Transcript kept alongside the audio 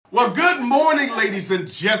Well, good morning, ladies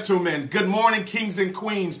and gentlemen. Good morning, kings and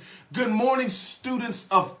queens. Good morning, students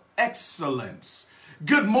of excellence.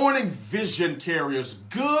 Good morning, vision carriers.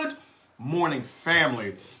 Good morning,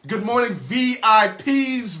 family. Good morning,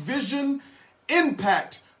 VIPs, vision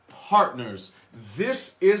impact partners.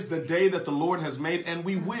 This is the day that the Lord has made, and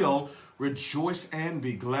we will rejoice and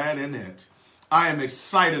be glad in it. I am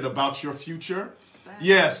excited about your future.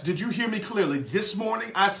 Yes, did you hear me clearly? This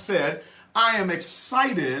morning I said, I am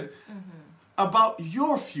excited about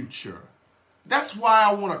your future. That's why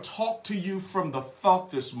I want to talk to you from the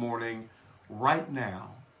thought this morning, right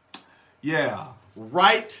now. Yeah,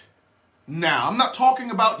 right now. I'm not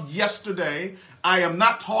talking about yesterday. I am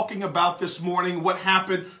not talking about this morning what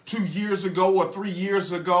happened 2 years ago or 3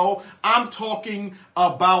 years ago. I'm talking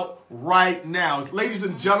about right now. Ladies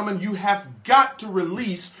and gentlemen, you have got to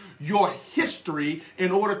release your history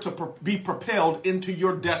in order to be propelled into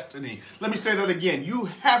your destiny. Let me say that again. You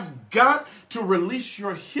have got to release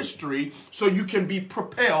your history so you can be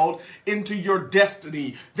propelled into your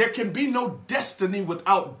destiny. There can be no destiny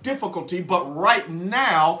without difficulty, but right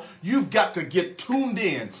now, you've got to get tuned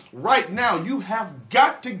in. Right now, you have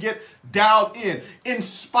got to get dialed in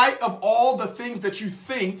spite of all the things that you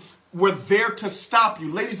think were there to stop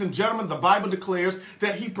you. Ladies and gentlemen, the Bible declares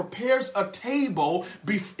that he prepares a table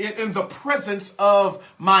in the presence of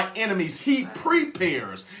my enemies. He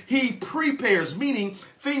prepares, meaning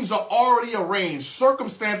things are already arranged.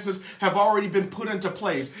 Circumstances have already been put into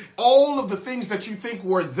place. All of the things that you think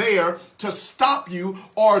were there to stop you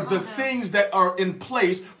are the things that are in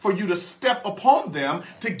place for you to step upon them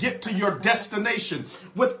to get to your destination.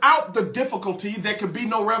 Without the difficulty, there could be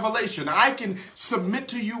no revelation. I can submit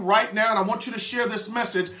to you right now, and I want you to share this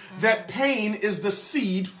message, that pain is the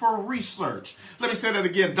seed for research. Let me say that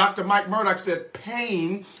again. Dr. Mike Murdock said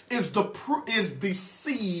pain is the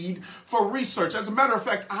seed for research. As a matter of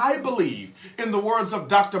fact, I believe in the words of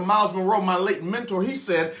Dr. Miles Monroe, my late mentor. He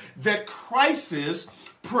said that crisis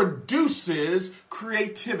produces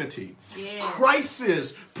creativity. Yeah.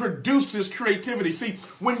 Crisis produces creativity. See,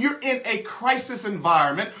 when you're in a crisis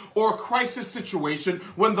environment or a crisis situation,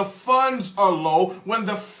 when the funds are low, when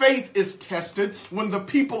the faith is tested, when the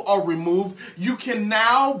people are removed, you can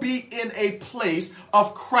now be in a place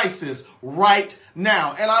of crisis right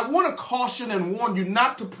now. And I want to caution and warn you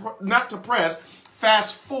not to press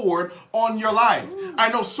fast forward on your life.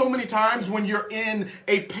 I know so many times when you're in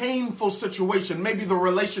a painful situation, maybe the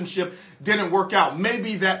relationship didn't work out.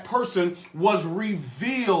 Maybe that person was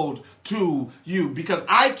revealed to you, because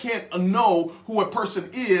I can't know who a person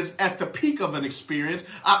is at the peak of an experience.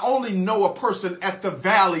 I only know a person at the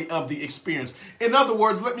valley of the experience. In other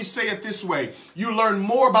words, let me say it this way. You learn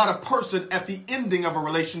more about a person at the ending of a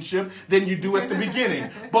relationship than you do at the beginning.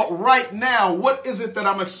 But right now, what is it that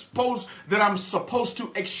I'm supposed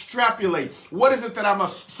to extrapolate? What is it that I'm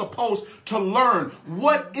supposed to learn?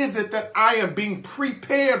 What is it that I am being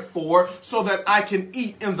prepared for so that I can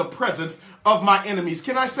eat in the presence of my enemies?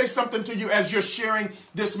 Can I say something to you as you're sharing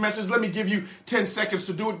this message? Let me give you 10 seconds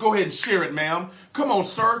to do it. Go ahead and share it, ma'am. Come on,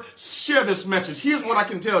 sir. Share this message. Here's what I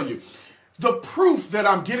can tell you. The proof that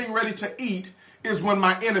I'm getting ready to eat is when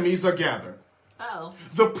my enemies are gathered.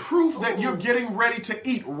 The proof that you're getting ready to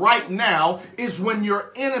eat right now is when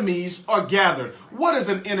your enemies are gathered. What is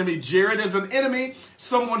an enemy, Jared? Is an enemy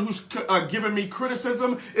someone who's giving me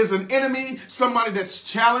criticism? Is an enemy somebody that's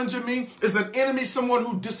challenging me? Is an enemy someone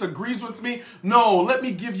who disagrees with me? No, let me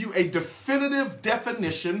give you a definitive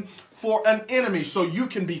definition for an enemy so you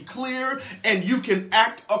can be clear and you can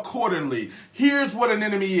act accordingly. Here's what an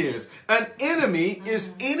enemy is. An enemy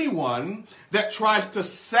is anyone that tries to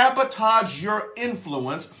sabotage your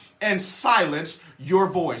influence and silence your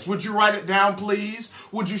voice. Would you write it down, please?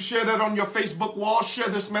 Would you share that on your Facebook wall? Share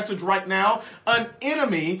this message right now. An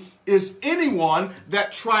enemy is anyone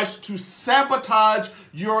that tries to sabotage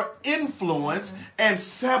your influence and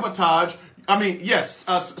sabotage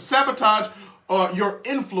your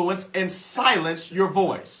influence and silence your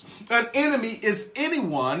voice. An enemy is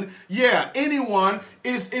anyone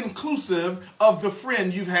is inclusive of the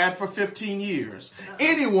friend you've had for 15 years.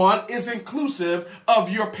 Anyone is inclusive of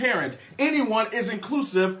your parent. Anyone is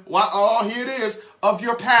inclusive, here it is, of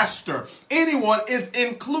your pastor. Anyone is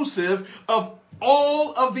inclusive of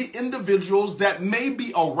all of the individuals that may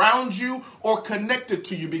be around you or connected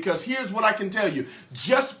to you. Because here's what I can tell you.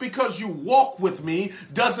 Just because you walk with me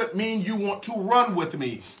doesn't mean you want to run with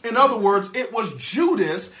me. In other words, it was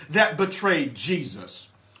Judas that betrayed Jesus.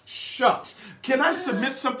 Shucks. Can I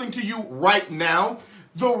submit something to you right now?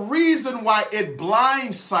 The reason why it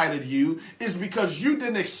blindsided you is because you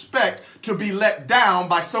didn't expect to be let down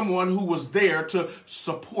by someone who was there to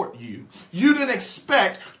support you. You didn't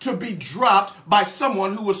expect to be dropped by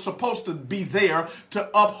someone who was supposed to be there to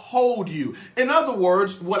uphold you. In other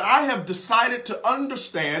words, what I have decided to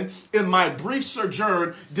understand in my brief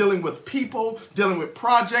sojourn dealing with people, dealing with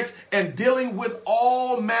projects, and dealing with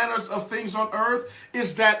all manners of things on earth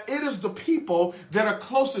is that it is the people that are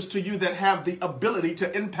closest to you that have the ability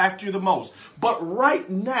to impact you the most. But right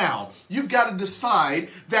now, you've got to decide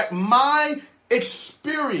that my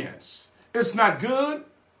experience is not good,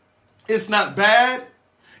 it's not bad,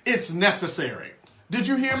 it's necessary. Did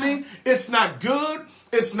you hear me? It's not good,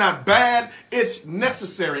 it's not bad, it's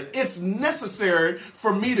necessary. It's necessary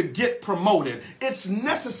for me to get promoted. It's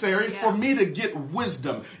necessary for me to get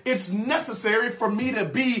wisdom. It's necessary for me to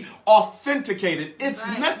be authenticated. It's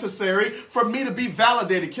necessary for me to be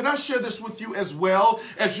validated. Can I share this with you as well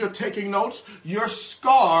as you're taking notes? Your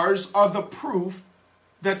scars are the proof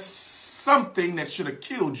that something that should have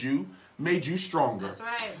killed you made you stronger. That's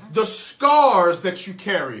right. The scars that you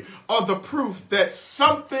carry are the proof that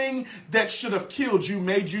something that should have killed you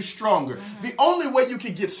made you stronger. Mm-hmm. The only way you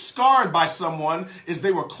can get scarred by someone is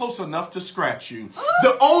they were close enough to scratch you. Ooh.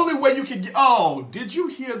 The only way you can get, oh, did you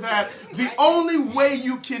hear that? The only way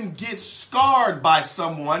you can get scarred by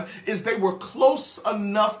someone is they were close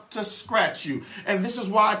enough to scratch you. And this is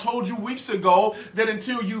why I told you weeks ago that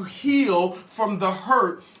until you heal from the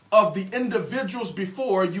hurt of the individuals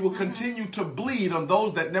before, you will continue to bleed on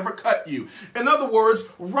those that never cut you. In other words,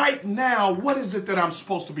 right now, what is it that I'm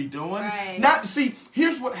supposed to be doing? Right. See,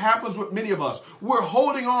 here's what happens with many of us. We're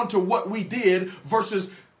holding on to what we did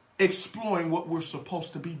versus exploring what we're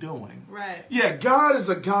supposed to be doing. Right. Yeah, God is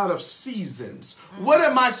a God of seasons. Mm-hmm. What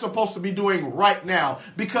am I supposed to be doing right now?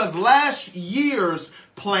 Because last year's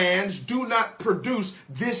plans do not produce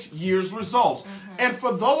this year's results. Mm-hmm. And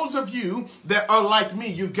for those of you that are like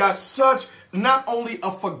me, you've got such not only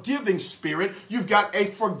a forgiving spirit, you've got a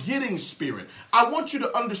forgetting spirit. I want you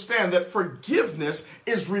to understand that forgiveness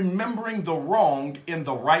is remembering the wrong in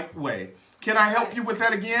the right way. Can I help you with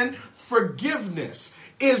that again? Forgiveness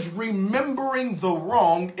is remembering the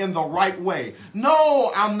wrong in the right way.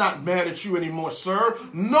 No, I'm not mad at you anymore, sir.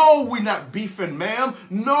 No, we're not beefing, ma'am.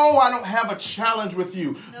 No, I don't have a challenge with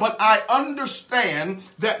you. No. But I understand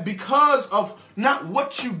that because of not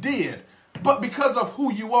what you did, but because of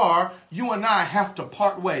who you are, you and I have to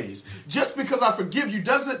part ways. Just because I forgive you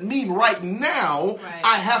doesn't mean right now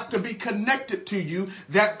I have to be connected to you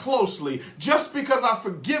that closely. Just because I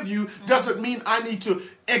forgive you doesn't mean I need to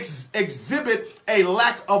exhibit a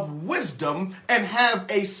lack of wisdom and have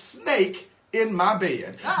a snake in my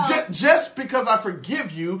bed. Just because I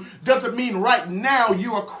forgive you doesn't mean right now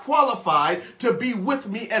you are qualified to be with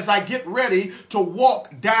me as I get ready to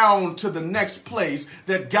walk down to the next place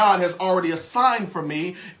that God has already assigned for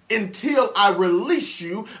me. Until I release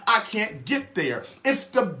you, I can't get there. It's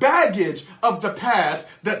the baggage of the past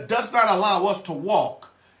that does not allow us to walk,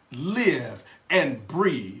 live, and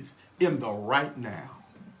breathe in the right now.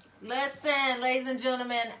 Listen, ladies and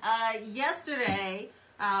gentlemen, yesterday,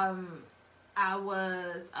 I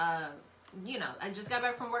was, I just got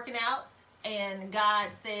back from working out, and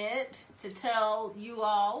God said to tell you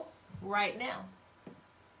all right now.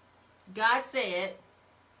 God said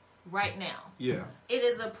right now. Yeah. It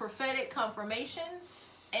is a prophetic confirmation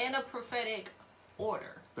and a prophetic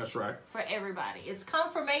order. That's right. For everybody. It's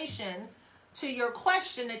confirmation to your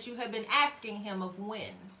question that you have been asking him of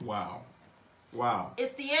when. Wow. Wow.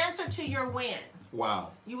 It's the answer to your when.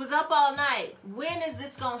 Wow. You was up all night. When is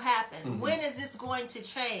this going to happen? Mm-hmm. When is this going to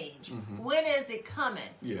change? Mm-hmm. When is it coming?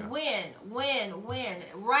 Yeah. When?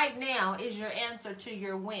 Right now is your answer to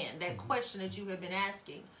your when. That question that you have been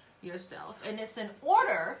asking yourself. And it's an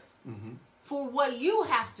order for what you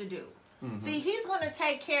have to do. Mm-hmm. See, he's going to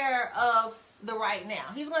take care of the right now.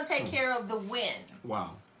 He's going to take care of the when.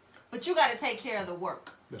 Wow. But you got to take care of the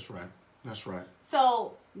work. That's right. That's right.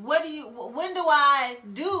 So when do I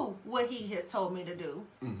do what he has told me to do?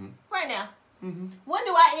 Mm-hmm. Right now. Mm-hmm. When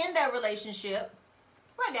do I end that relationship?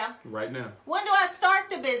 Right now. Right now. When do I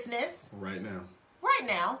start the business? Right now. Right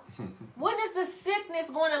now. When is the sickness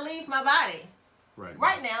going to leave my body?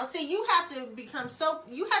 Right now. See, you have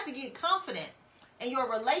to get confident in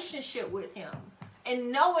your relationship with him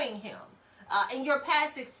and knowing him. In your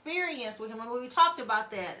past experience with him, and we talked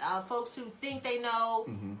about that, folks who think they know,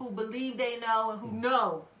 who believe they know, and who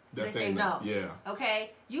know that they know. Yeah.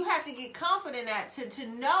 Okay? You have to get confident to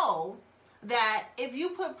know that if you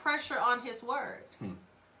put pressure on his word,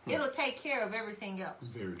 it'll take care of everything else.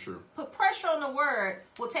 Very true. Put pressure on the word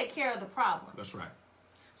will take care of the problem. That's right.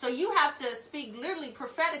 So you have to speak literally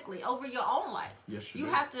prophetically over your own life. Yes, you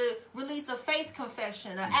have to release a faith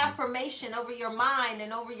confession, an affirmation over your mind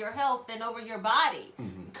and over your health and over your body.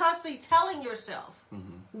 Constantly telling yourself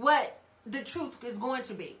what the truth is going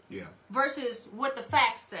to be versus what the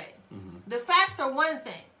facts say. The facts are one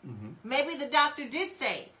thing. Maybe the doctor did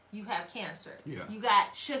say you have cancer. You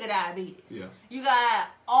got sugar diabetes. You got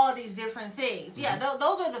all these different things.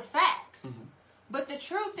 Those are the facts. But the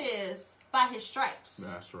truth is, by his stripes,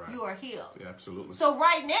 that's right, you are healed. Absolutely. So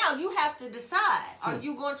right now, you have to decide, are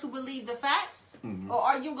you going to believe the facts or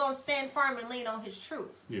are you going to stand firm and lean on his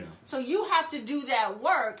truth? So you have to do that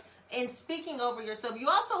work in speaking over yourself. You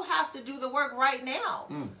also have to do the work right now.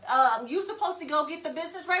 You're supposed to go get the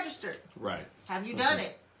business registered. Right. Have you done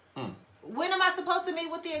it? When am I supposed to meet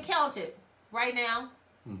with the accountant? Right now.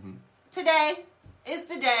 Today is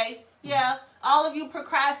the day. All of you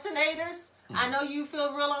procrastinators, I know you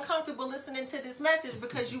feel real uncomfortable listening to this message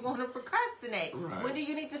because you want to procrastinate. Right. When do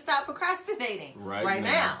you need to stop procrastinating? Right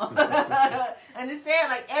now. Understand?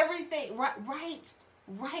 Like everything,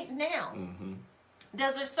 right now.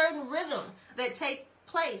 There's a certain rhythm that takes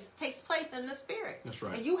place in the spirit. That's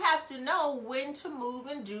right. And you have to know when to move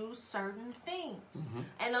and do certain things.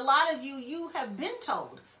 And a lot of you have been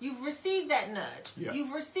told. You've received that nudge.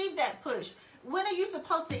 You've received that push. When are you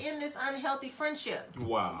supposed to end this unhealthy friendship?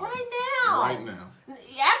 Wow. Right now.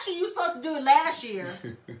 Actually, you were supposed to do it last year.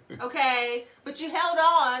 Okay? But you held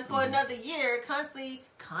on for another year, constantly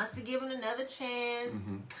giving another chance,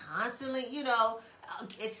 constantly,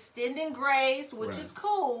 extending grace, which is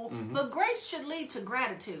cool, but grace should lead to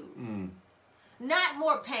gratitude, not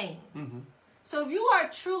more pain. So if you are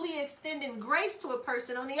truly extending grace to a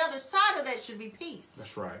person, on the other side of that should be peace.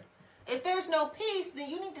 That's right. If there's no peace, then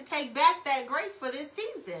you need to take back that grace for this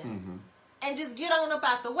season and just get on up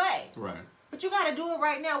out the way. Right. But you got to do it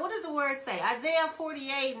right now. What does the word say? Isaiah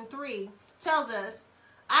 48:3 tells us,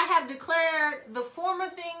 I have declared the former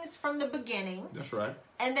things from the beginning. That's right.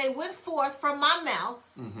 And they went forth from my mouth,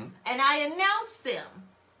 and I announced them.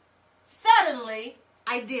 Suddenly,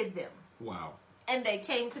 I did them. Wow. And they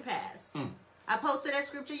came to pass. I posted that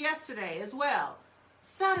scripture yesterday as well.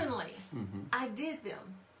 Suddenly, I did them,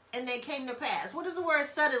 and they came to pass. What does the word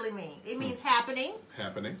suddenly mean? It means happening.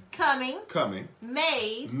 Coming.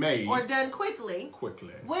 Made. Or done quickly.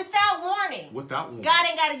 Without warning. God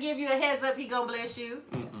ain't got to give you a heads up, he gonna bless you.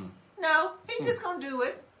 No, he just gonna do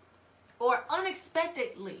it. Or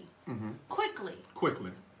unexpectedly. Quickly.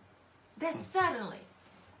 That's suddenly.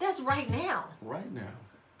 That's right now.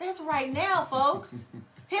 That's right now, folks.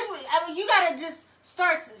 You gotta just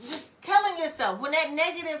start just telling yourself when that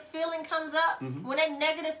negative feeling comes up, when that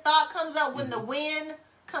negative thought comes up, when the wind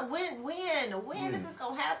come, when is this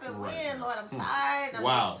gonna happen? When, Lord, I'm tired.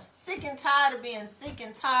 I'm sick and tired of being sick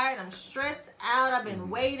and tired. I'm stressed out. I've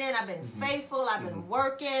been waiting. I've been faithful. I've been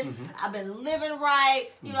working. I've been living right.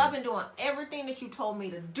 I've been doing everything that you told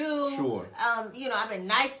me to do. Sure. I've been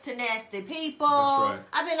nice to nasty people. That's right.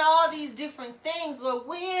 I've been all these different things. Lord,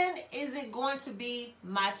 when is it going to be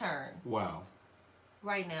my turn? Wow.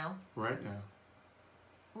 Right now. Right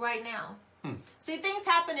now. See, things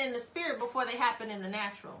happen in the spirit before they happen in the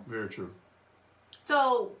natural. Very true.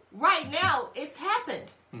 So, right now, it's happened.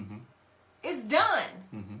 It's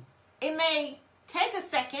done. It may take a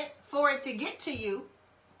second for it to get to you,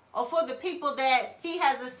 or for the people that he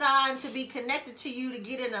has assigned to be connected to you to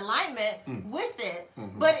get in alignment with it,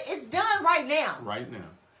 but it's done right now.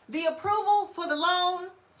 The approval for the loan,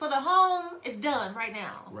 for the home, is done right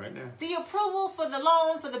now. The approval for the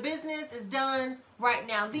loan, for the business, is done right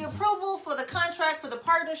now. The approval for the contract, for the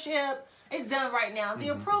partnership, is done right now. The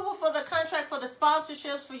approval for the contract, for the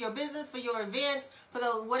sponsorships, for your business, for your events, for the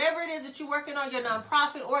whatever it is that you're working on, your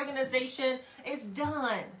nonprofit organization, is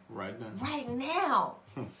done right now.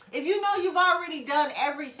 If you know you've already done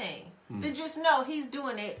everything, then just know he's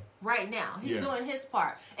doing it right now. He's doing his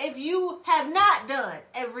part. If you have not done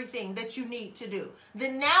everything that you need to do,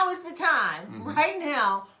 then now is the time, right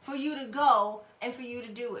now, for you to go and for you to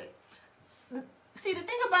do it. See, the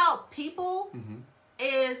thing about people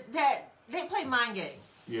is that they play mind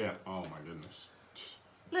games. Oh my goodness.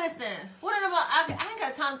 Listen, I ain't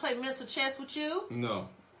got time to play mental chess with you. No.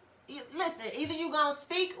 Listen, either you gonna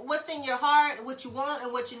speak what's in your heart, what you want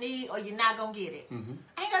and what you need, or you're not gonna get it.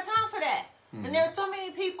 I ain't got time for that. And there's so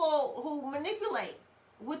many people who manipulate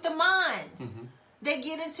with the minds. They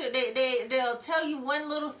get into they'll tell you one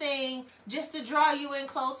little thing just to draw you in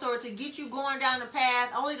closer or to get you going down the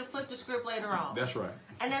path, only to flip the script later on. That's right.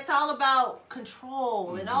 And that's all about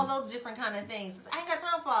control and all those different kind of things. I ain't got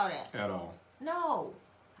time for all that. At all. No.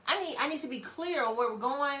 I need to be clear on where we're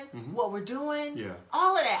going, what we're doing, yeah.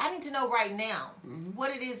 all of that. I need to know right now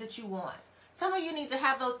what it is that you want. Some of you need to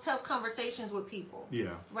have those tough conversations with people. Yeah.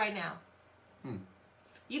 Right now.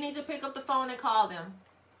 You need to pick up the phone and call them.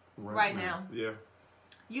 Right now. Yeah.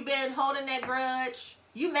 You've been holding that grudge.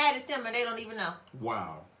 You mad at them and they don't even know.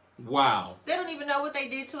 Wow. They don't even know what they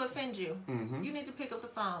did to offend you. You need to pick up the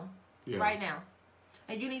phone right now.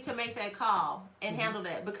 And you need to make that call and handle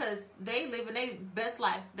that, because they living their best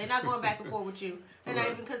life. They're not going back and forth with you. They're not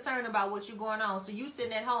even concerned about what's going on. So you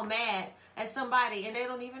sitting at home mad at somebody and they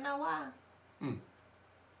don't even know why.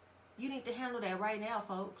 You need to handle that right now,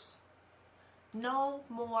 folks. No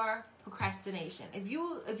more procrastination. If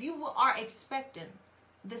you are expecting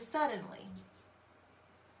this suddenly,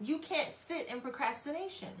 you can't sit in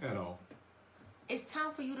procrastination at all. It's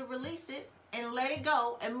time for you to release it and let it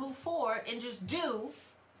go and move forward and just do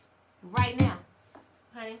right now,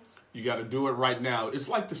 honey. You got to do it right now. It's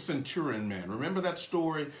like the centurion man. Remember that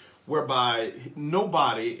story whereby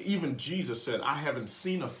nobody, even Jesus, said, I haven't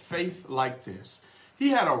seen a faith like this. He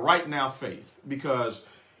had a right now faith because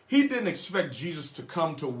he didn't expect Jesus to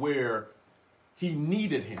come to where he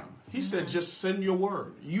needed him. He said, just send your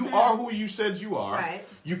word. You are who you said you are. Right.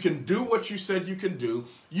 You can do what you said you can do.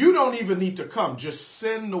 You don't even need to come. Just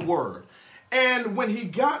send the word. And when he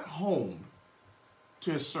got home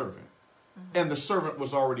to his servant, and the servant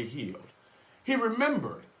was already healed, he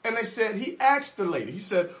remembered. And they said, he asked the lady, he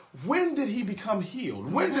said, when did he become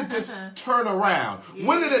healed? When did this turn around?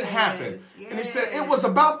 When did it happen? And he said, it was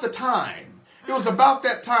about the time. It was about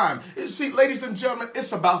that time. See, ladies and gentlemen,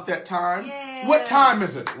 it's about that time. Yeah. What time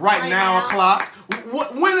is it? Right now o'clock.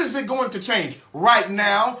 When is it going to change? Right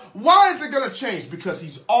now. Why is it going to change? Because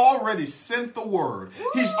he's already sent the word.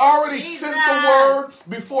 Woo, he's already Jesus. sent the word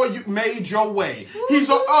before you made your way.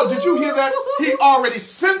 Did you hear that? He already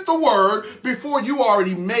sent the word before you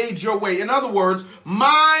already made your way. In other words,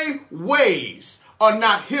 my ways are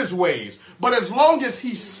not his ways. But as long as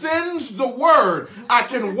he sends the word, I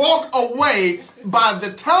can walk away. By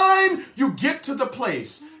the time you get to the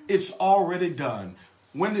place, it's already done.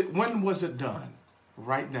 When was it done?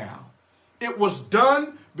 Right now. It was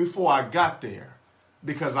done before I got there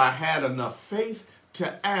because I had enough faith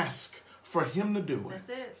to ask for him to do it. That's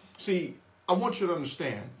it. See, I want you to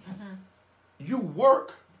understand. You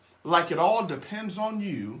work like it all depends on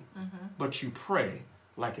you, but you pray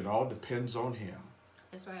like it all depends on him.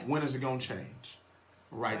 That's right. When is it going to change?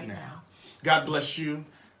 Right now. God bless you.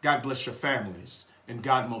 God bless your families. And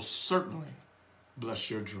God most certainly bless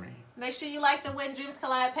your dream. Make sure you like the When Dreams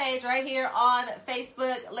Collide page right here on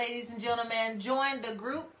Facebook, ladies and gentlemen. Join the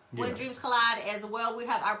group, When Dreams Collide, as well. We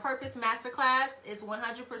have our Purpose Masterclass. It's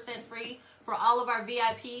 100% free for all of our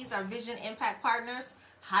VIPs, our Vision Impact Partners.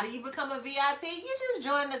 How do you become a VIP? You just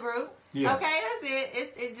join the group. Yeah. Okay, that's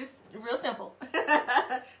it. It's just real simple.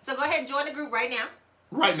 So go ahead and join the group right now.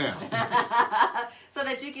 Right now. So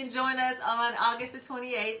that you can join us on August the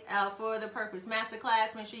 28th for the Purpose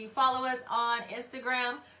Masterclass. Make sure you follow us on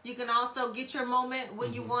Instagram. You can also get your moment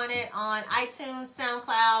when you want it on iTunes,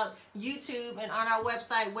 SoundCloud, YouTube, and on our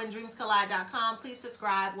website, whendreamscollide.com. Please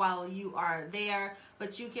subscribe while you are there.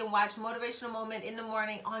 But you can watch Motivational Moment in the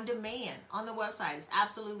morning on demand on the website. It's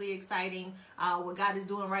absolutely exciting what God is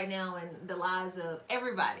doing right now in the lives of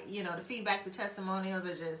everybody. You know, the feedback, the testimonials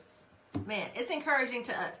are just... Man, it's encouraging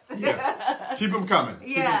to us. Yeah. Keep them coming.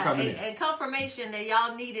 Keep them coming and confirmation that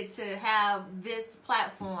y'all needed to have this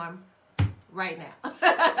platform right now.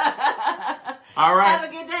 All right. Have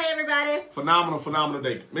a good day, everybody. Phenomenal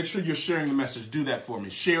day. Make sure you're sharing the message. Do that for me.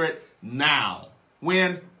 Share it now.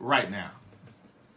 When? Right now.